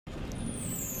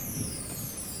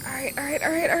Alright, alright,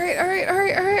 alright, alright, alright,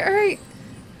 alright, alright, alright.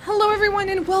 Hello everyone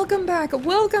and welcome back.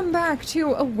 Welcome back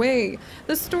to Away,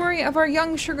 the story of our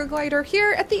young sugar glider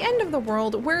here at the end of the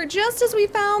world, where just as we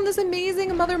found this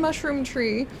amazing mother mushroom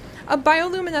tree, a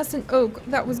bioluminescent oak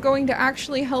that was going to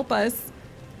actually help us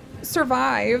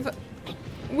survive,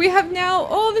 we have now,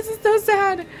 oh, this is so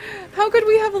sad. How could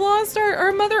we have lost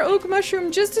our mother oak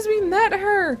mushroom just as we met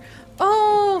her?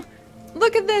 Oh,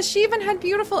 look at this. She even had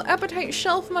beautiful epitite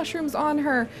shelf mushrooms on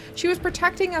her. She was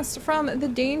protecting us from the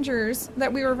dangers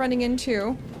that we were running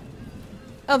into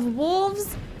of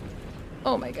wolves.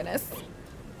 Oh my goodness.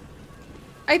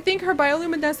 I think her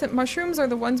bioluminescent mushrooms are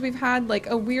the ones we've had like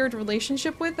a weird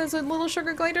relationship with as a little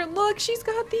sugar glider. Look, she's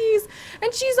got these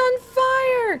and she's on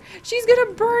fire. She's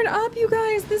gonna burn up, you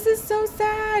guys. This is so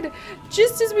sad.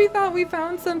 Just as we thought we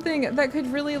found something that could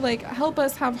really like help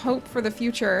us have hope for the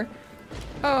future.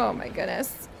 Oh my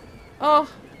goodness. Oh.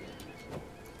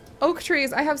 Oak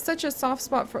trees. I have such a soft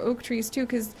spot for oak trees too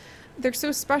because they're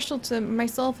so special to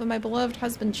myself and my beloved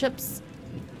husband Chips.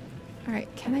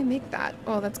 Alright, can I make that?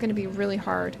 Oh, that's going to be really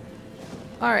hard.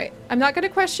 Alright, I'm not going to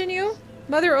question you,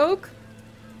 Mother Oak.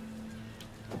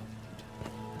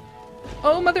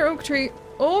 Oh, Mother Oak Tree.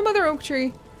 Oh, Mother Oak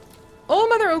Tree. Oh,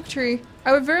 Mother Oak Tree.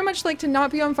 I would very much like to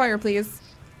not be on fire, please.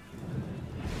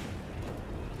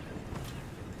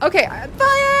 Okay,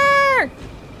 fire!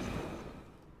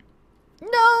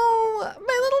 No!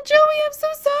 My little Joey, I'm so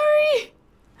sorry!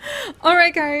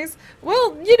 Alright guys,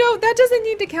 well, you know, that doesn't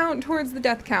need to count towards the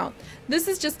death count. This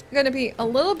is just gonna be a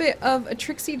little bit of a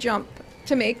tricksy jump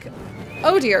to make.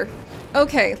 Oh dear.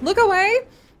 Okay, look away!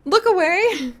 Look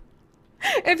away!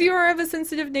 If you are of a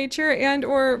sensitive nature and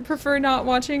or prefer not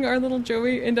watching our little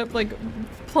Joey end up like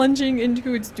plunging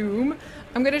into its doom,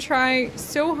 I'm gonna try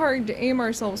so hard to aim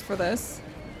ourselves for this.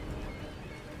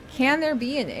 Can there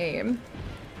be an aim?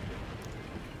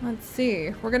 Let's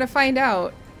see. We're gonna find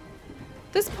out.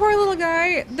 This poor little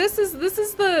guy, this is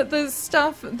the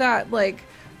stuff that like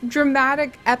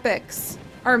dramatic epics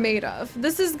are made of.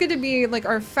 This is gonna be like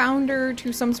our founder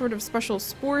to some sort of special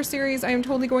spore series I am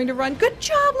totally going to run. Good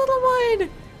job, little one!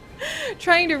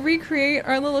 Trying to recreate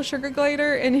our little sugar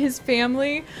glider and his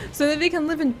family so that they can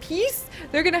live in peace.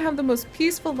 They're gonna have the most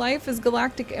peaceful life as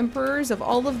galactic emperors of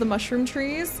all of the mushroom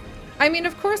trees. I mean,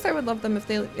 of course I would love them if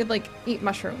they like eat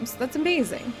mushrooms. That's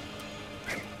amazing.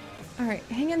 Alright,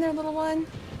 hang in there, little one.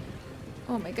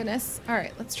 Oh my goodness.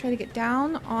 Alright, let's try to get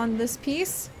down on this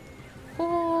piece.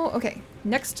 Oh, okay.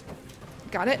 Next.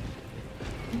 Got it.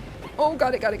 Oh,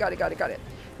 got it, got it, got it, got it, got it.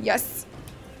 Yes.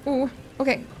 Ooh,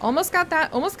 okay. Almost got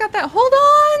that. Almost got that. Hold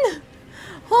on!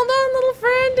 Hold on, little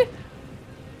friend!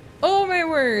 Oh my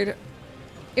word.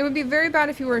 It would be very bad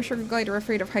if you were a sugar glider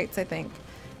afraid of heights, I think.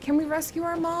 Can we rescue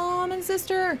our mom and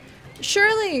sister?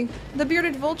 Surely the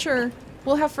bearded vulture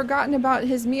will have forgotten about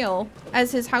his meal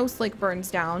as his house like burns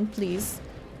down, please.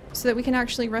 So that we can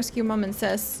actually rescue mom and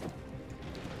sis.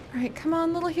 Alright, come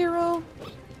on, little hero.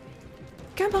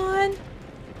 Come on.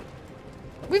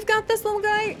 We've got this, little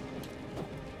guy.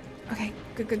 Okay,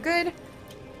 good, good, good.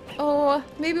 Oh,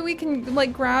 maybe we can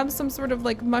like grab some sort of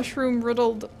like mushroom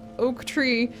riddled oak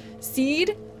tree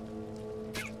seed.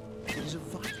 It is of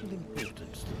vital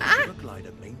importance that the sugar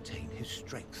glider maintain his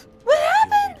strength. What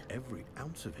happened? He'll need every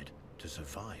ounce of it to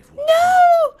survive. No!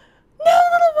 No,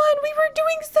 little one! We were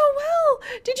doing so well!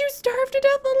 Did you starve to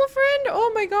death, little friend?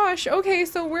 Oh my gosh. Okay,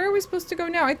 so where are we supposed to go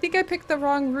now? I think I picked the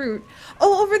wrong route.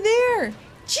 Oh, over there!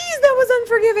 Jeez, that was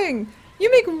unforgiving! You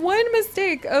make one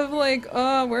mistake of like,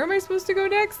 where am I supposed to go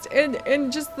next?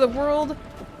 And just the world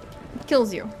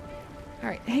kills you.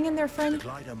 Alright, hang in there, friend. The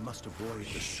glider must avoid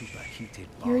the superheated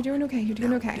bar. You're doing okay, you're doing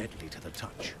now okay. Deadly to the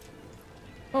touch.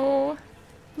 Oh.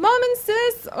 Mom and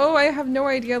sis! Oh, I have no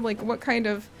idea like what kind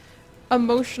of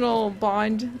emotional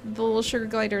bond the little sugar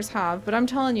gliders have, but I'm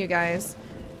telling you guys,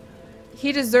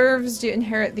 he deserves to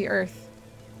inherit the earth.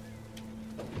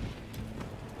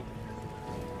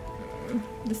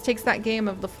 This takes that game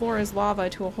of the floor is lava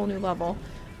to a whole new level.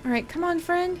 Alright, come on,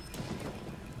 friend.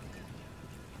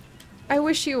 I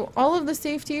wish you all of the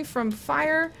safety from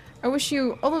fire. I wish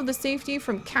you all of the safety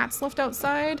from cats left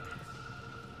outside.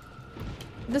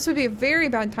 This would be a very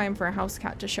bad time for a house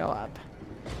cat to show up.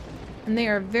 And they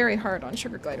are very hard on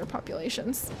sugar glider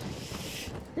populations.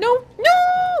 No!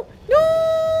 No!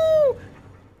 No!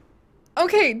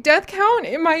 Okay, death count,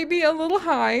 it might be a little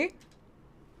high.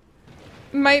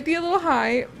 Might be a little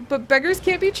high, but beggars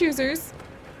can't be choosers.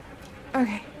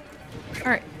 Okay.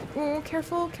 Alright. Oh,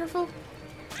 careful, careful.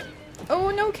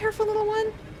 Oh no, careful, little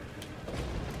one.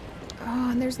 Oh,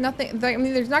 and there's nothing, I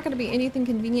mean, there's not going to be anything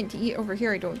convenient to eat over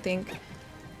here, I don't think.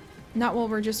 Not while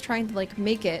we're just trying to, like,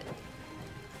 make it.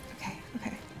 Okay,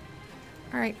 okay.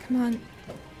 Alright, come on.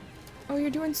 Oh, you're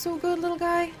doing so good, little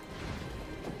guy.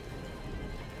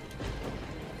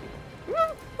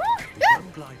 The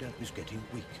young glider is getting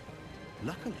weak.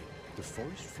 Luckily, the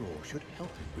forest floor should help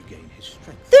him regain his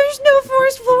strength. There's no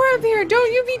forest floor up here!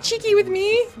 Don't you be cheeky with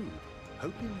me! Food,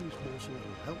 hoping these morsels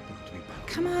will help him to be back.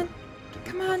 Come on.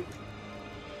 Come on.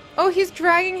 Oh, he's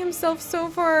dragging himself so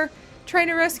far, trying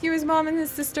to rescue his mom and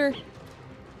his sister.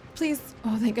 Please.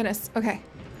 Oh, thank goodness. Okay.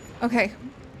 Okay.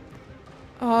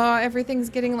 Oh, everything's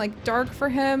getting like dark for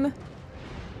him.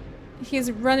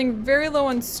 He's running very low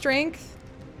on strength.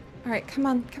 Alright, come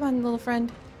on, little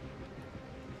friend.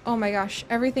 Oh my gosh,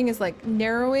 everything is like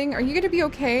narrowing. Are you gonna be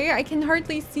okay? I can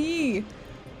hardly see.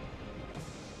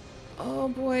 Oh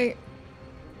boy.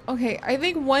 Okay, I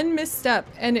think one misstep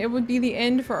and it would be the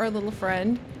end for our little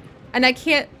friend. And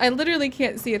I literally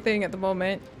can't see a thing at the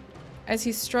moment as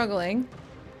he's struggling.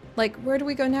 Like, where do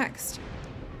we go next?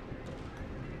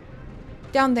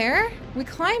 Down there? We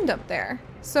climbed up there.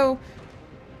 So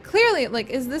clearly, like,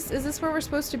 is this where we're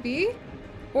supposed to be?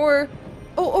 Or,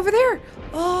 oh, over there.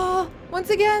 Oh, once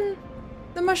again,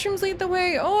 the mushrooms lead the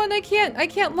way. Oh, and I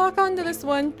can't lock onto this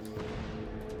one.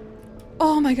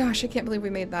 Oh my gosh, I can't believe we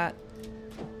made that.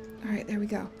 All right, there we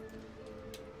go.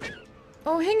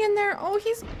 Oh, hang in there. Oh,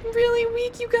 he's really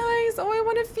weak, you guys. Oh, I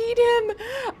want to feed him.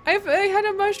 If I had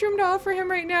a mushroom to offer him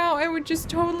right now, I would just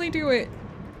totally do it.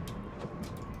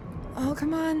 Oh,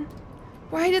 come on.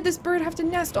 Why did this bird have to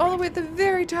nest all the way at the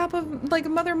very top of, like,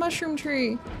 Mother Mushroom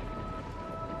Tree?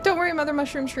 Don't worry, Mother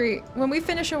Mushroom Tree. When we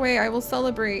finish away, I will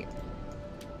celebrate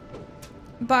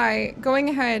by going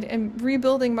ahead and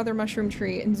rebuilding Mother Mushroom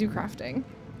Tree in zoo crafting.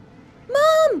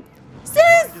 Mom!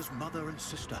 Sis! Glider's mother and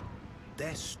sister,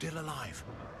 they're still alive.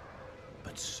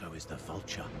 But so is the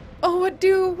vulture. Oh, what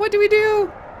do we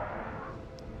do?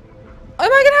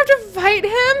 Am I gonna have to fight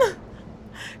him?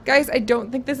 Guys, I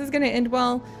don't think this is gonna end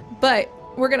well, but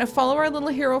we're gonna follow our little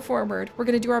hero forward. We're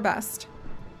gonna do our best.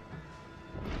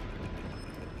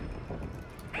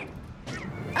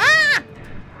 Ah!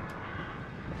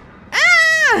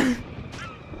 Ah!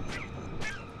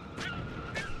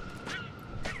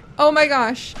 Oh my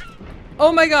gosh.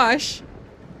 Oh my gosh.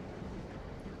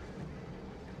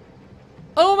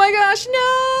 Oh my gosh,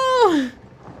 no!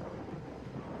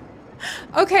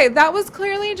 Okay, that was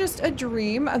clearly just a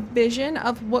dream, a vision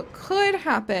of what could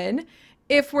happen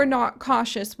if we're not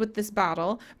cautious with this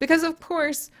battle. Because of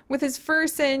course, with his fur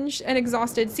singed and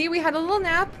exhausted, see, we had a little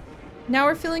nap. Now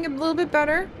we're feeling a little bit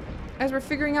better as we're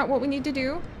figuring out what we need to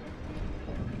do.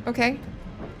 Okay.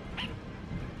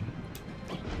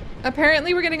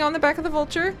 Apparently we're getting on the back of the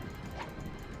vulture.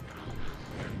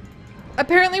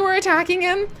 Apparently we're attacking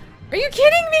him. Are you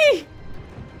kidding me?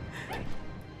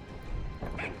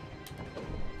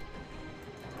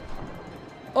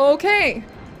 Okay.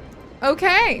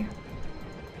 Okay.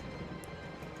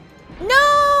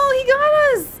 No, he got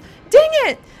us. Dang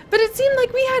it. But it seemed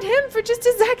like we had him for just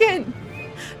a second.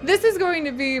 This is going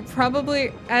to be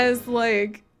probably as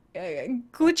like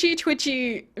glitchy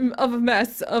twitchy of a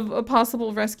mess of a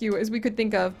possible rescue as we could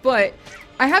think of, but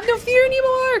I have no fear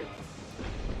anymore.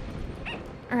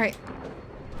 All right.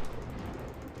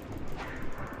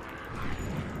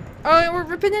 Oh, we're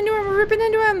ripping into him. We're ripping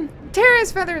into him. Tear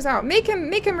his feathers out. Make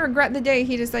him regret the day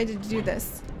he decided to do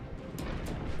this.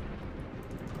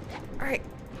 All right.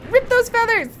 Rip those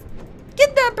feathers.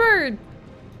 Get that bird.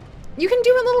 You can do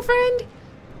it, little friend.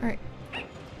 All right.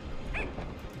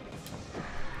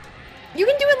 You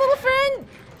can do it, little friend.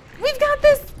 We've got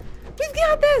this. We've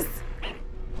got this.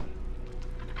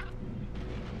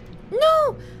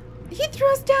 No. He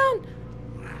threw us down.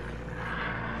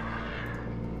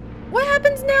 What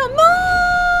happens now?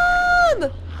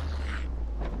 Mom!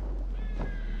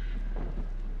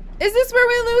 Is this where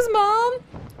we lose Mom?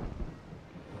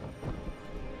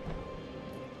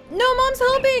 No, Mom's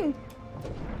helping.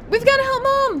 We've got to help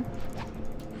Mom.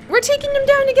 We're taking them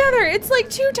down together. It's like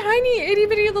two tiny itty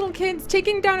bitty little kids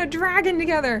taking down a dragon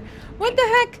together. What the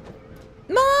heck?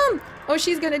 Mom! Oh,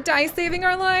 she's gonna die saving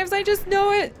our lives. I just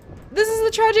know it. This is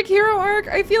the tragic hero arc.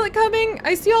 I feel it coming.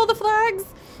 I see all the flags.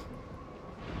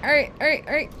 Alright, alright,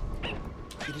 alright.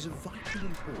 It is of vital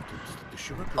importance that the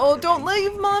sugar. Oh, don't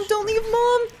leave, Mom. Don't leave,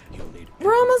 Mom.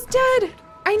 We're almost dead.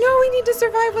 I know we need to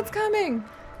survive what's coming.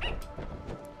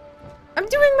 I'm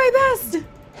doing my best.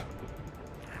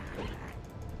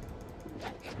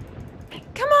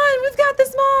 Come on, we've got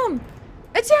this, Mom.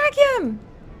 Attack him.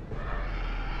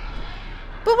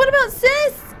 But what about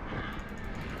Sis?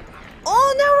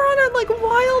 Oh, now we're on a like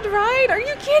wild ride. Are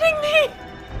you kidding me?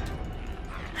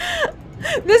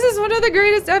 This is one of the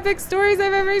greatest epic stories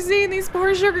I've ever seen. These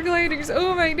poor sugar gliders.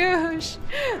 Oh my gosh.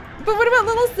 But what about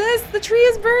little Sis? The tree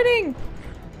is burning.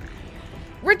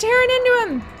 We're tearing into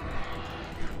him.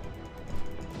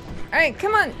 All right,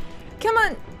 come on. Come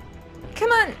on.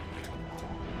 Come on.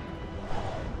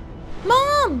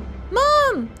 Mom!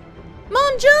 Mom!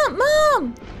 Mom, jump!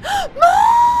 Mom!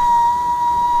 Mom!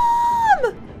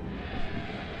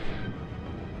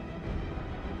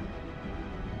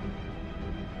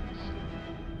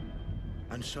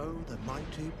 And so the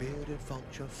mighty bearded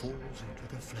vulture falls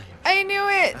into the flames. I knew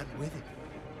it! And with it,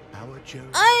 our Joe.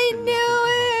 I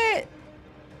knew it!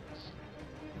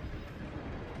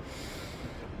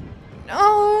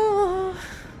 Oh,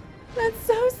 that's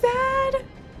so sad.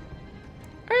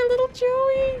 Our little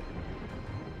Joey.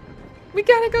 We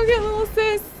gotta go get little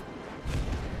sis.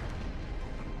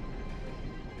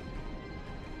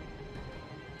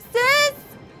 Sis!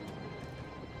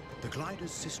 The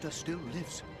glider's sister still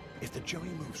lives. If the Joey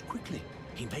moves quickly,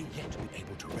 he may yet be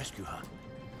able to rescue her.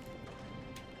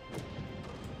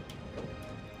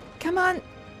 Come on.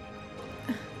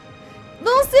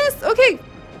 Little sis! Okay.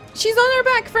 She's on our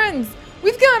back, friends.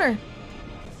 We've got her.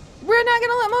 We're not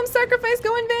gonna let Mom's sacrifice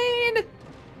go in vain.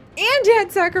 And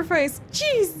Dad's sacrifice.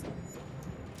 Jeez.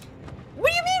 What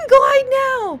do you mean glide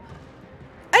now?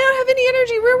 I don't have any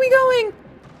energy. Where are we going?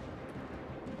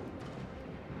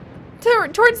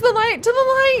 Towards the light. To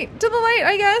the light. To the light,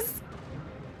 I guess.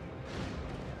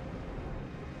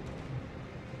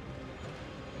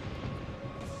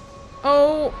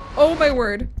 Oh. Oh my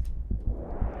word.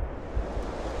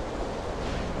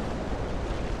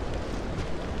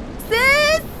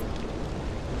 Sis!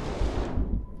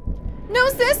 No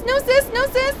sis, no sis, no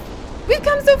sis! We've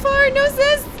come so far, no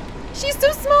sis! She's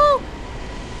so small!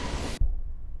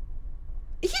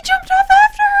 He jumped off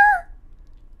after her!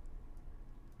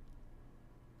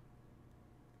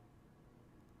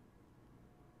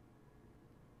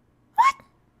 What?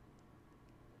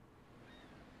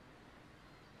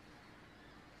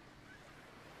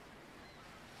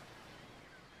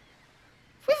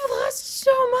 We've lost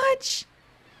so much!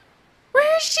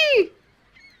 Where is she?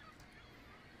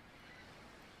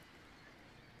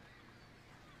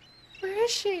 Where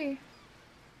is she?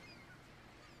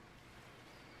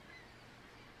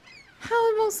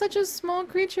 How will such a small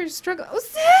creature struggle? Oh,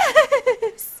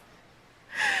 sis!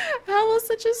 How will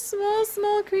such a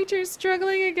small creature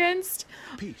struggling against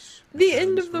Peace the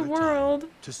end returns of the for a time world?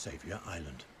 to Savior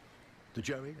Island. The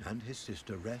Joey and his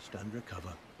sister rest and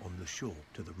recover on the shore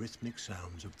to the rhythmic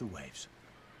sounds of the waves.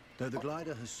 Though the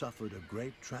glider has suffered a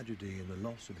great tragedy in the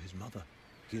loss of his mother,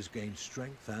 he has gained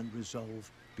strength and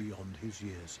resolve beyond his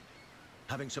years.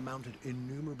 Having surmounted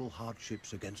innumerable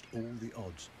hardships against all the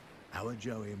odds, our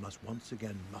Joey must once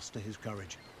again muster his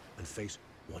courage and face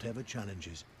whatever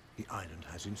challenges the island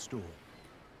has in store.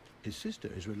 His sister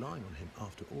is relying on him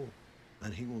after all,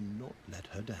 and he will not let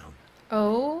her down.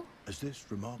 Oh, As this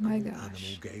remarkable my animal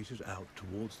gosh. gazes out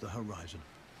towards the horizon,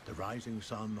 the rising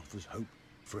sun offers hope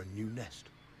for a new nest,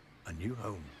 a new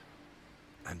home,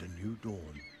 and a new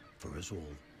dawn for us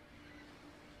all.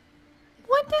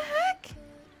 What the heck?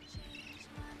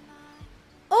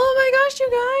 Oh my gosh,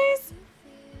 you guys!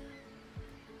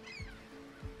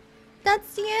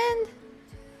 That's the end.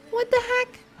 What the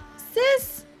heck?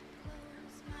 Sis?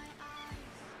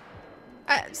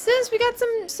 Sis, we got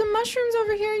some mushrooms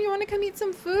over here. You want to come eat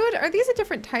some food? Are these a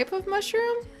different type of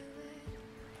mushroom?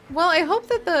 Well, I hope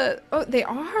that oh, they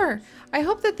are. I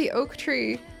hope that the oak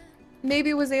tree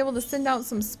maybe was able to send out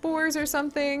some spores or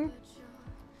something.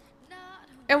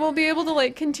 And we'll be able to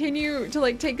like continue to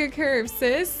like take good care of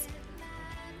Sis.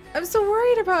 I'm so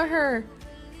worried about her.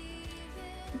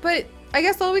 But I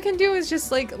guess all we can do is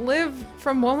just like live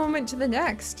from one moment to the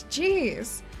next.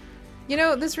 Jeez. You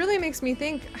know, this really makes me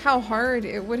think how hard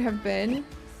it would have been.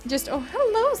 Just, oh,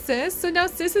 hello, Sis. So now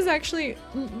Sis is actually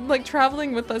like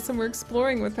traveling with us and we're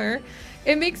exploring with her.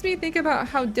 It makes me think about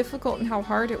how difficult and how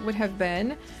hard it would have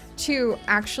been to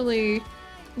actually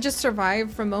just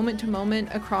survive from moment to moment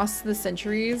across the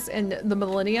centuries and the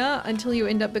millennia until you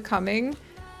end up becoming.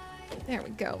 There we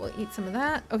go. We'll eat some of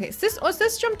that. Okay, Sis. Oh,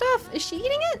 Sis jumped off. Is she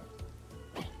eating it?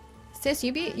 Sis,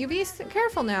 you be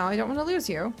careful now. I don't want to lose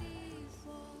you.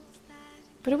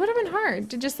 But it would have been hard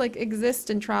to just like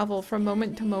exist and travel from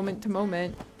moment to moment to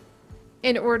moment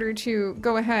in order to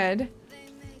go ahead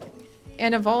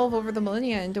and evolve over the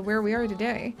millennia into where we are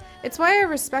today. It's why I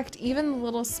respect even the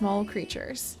little small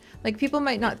creatures. Like people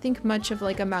might not think much of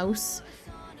like a mouse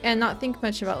and not think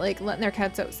much about like letting their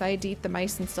cats outside to eat the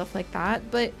mice and stuff like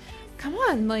that. But come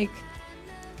on, like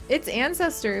its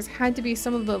ancestors had to be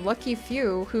some of the lucky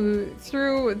few who,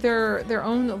 through their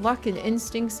own luck and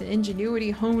instincts and ingenuity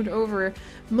honed over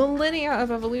millennia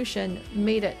of evolution,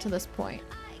 made it to this point.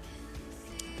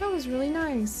 That was really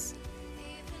nice.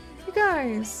 You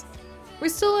guys, We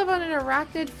still live on an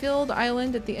arachnid-filled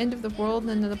island at the end of the world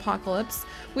in an apocalypse.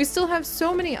 We still have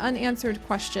so many unanswered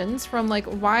questions, from like,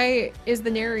 why is the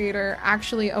narrator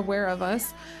actually aware of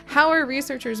us? How are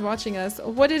researchers watching us?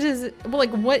 What is it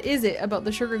about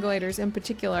the sugar gliders in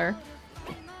particular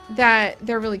that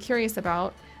they're really curious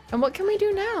about? And what can we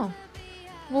do now?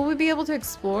 Will we be able to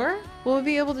explore? Will we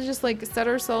be able to just like set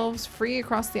ourselves free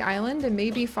across the island and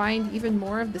maybe find even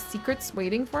more of the secrets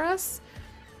waiting for us?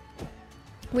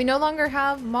 We no longer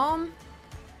have Mom.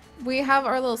 We have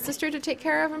our little sister to take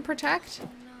care of and protect.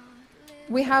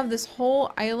 We have this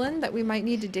whole island that we might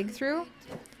need to dig through.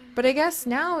 But I guess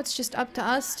now it's just up to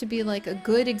us to be like a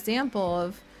good example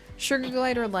of sugar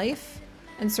glider life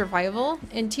and survival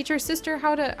and teach our sister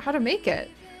how to make it.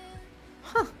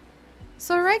 Huh.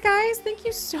 So alright guys, thank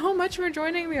you so much for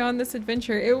joining me on this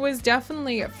adventure. It was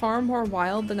definitely far more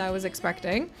wild than I was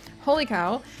expecting. Holy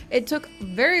cow. It took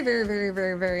very, very, very,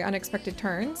 very, very unexpected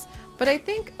turns. But I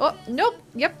think, oh, nope,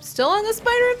 yep, still on the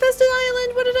spider-infested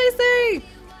island, what did I say?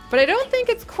 But I don't think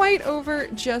it's quite over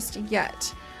just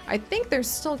yet. I think there's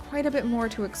still quite a bit more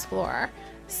to explore.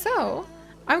 So,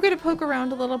 I'm going to poke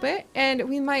around a little bit, and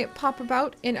we might pop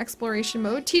about in exploration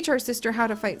mode, teach our sister how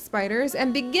to fight spiders,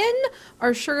 and begin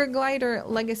our sugar glider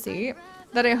legacy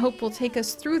that I hope will take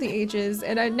us through the ages.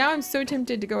 And now I'm so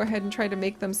tempted to go ahead and try to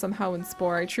make them somehow in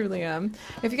Spore. I truly am.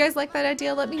 If you guys like that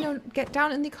idea, let me know, get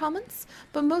down in the comments.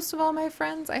 But most of all, my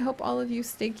friends, I hope all of you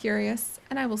stay curious,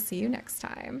 and I will see you next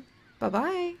time.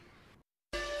 Bye-bye.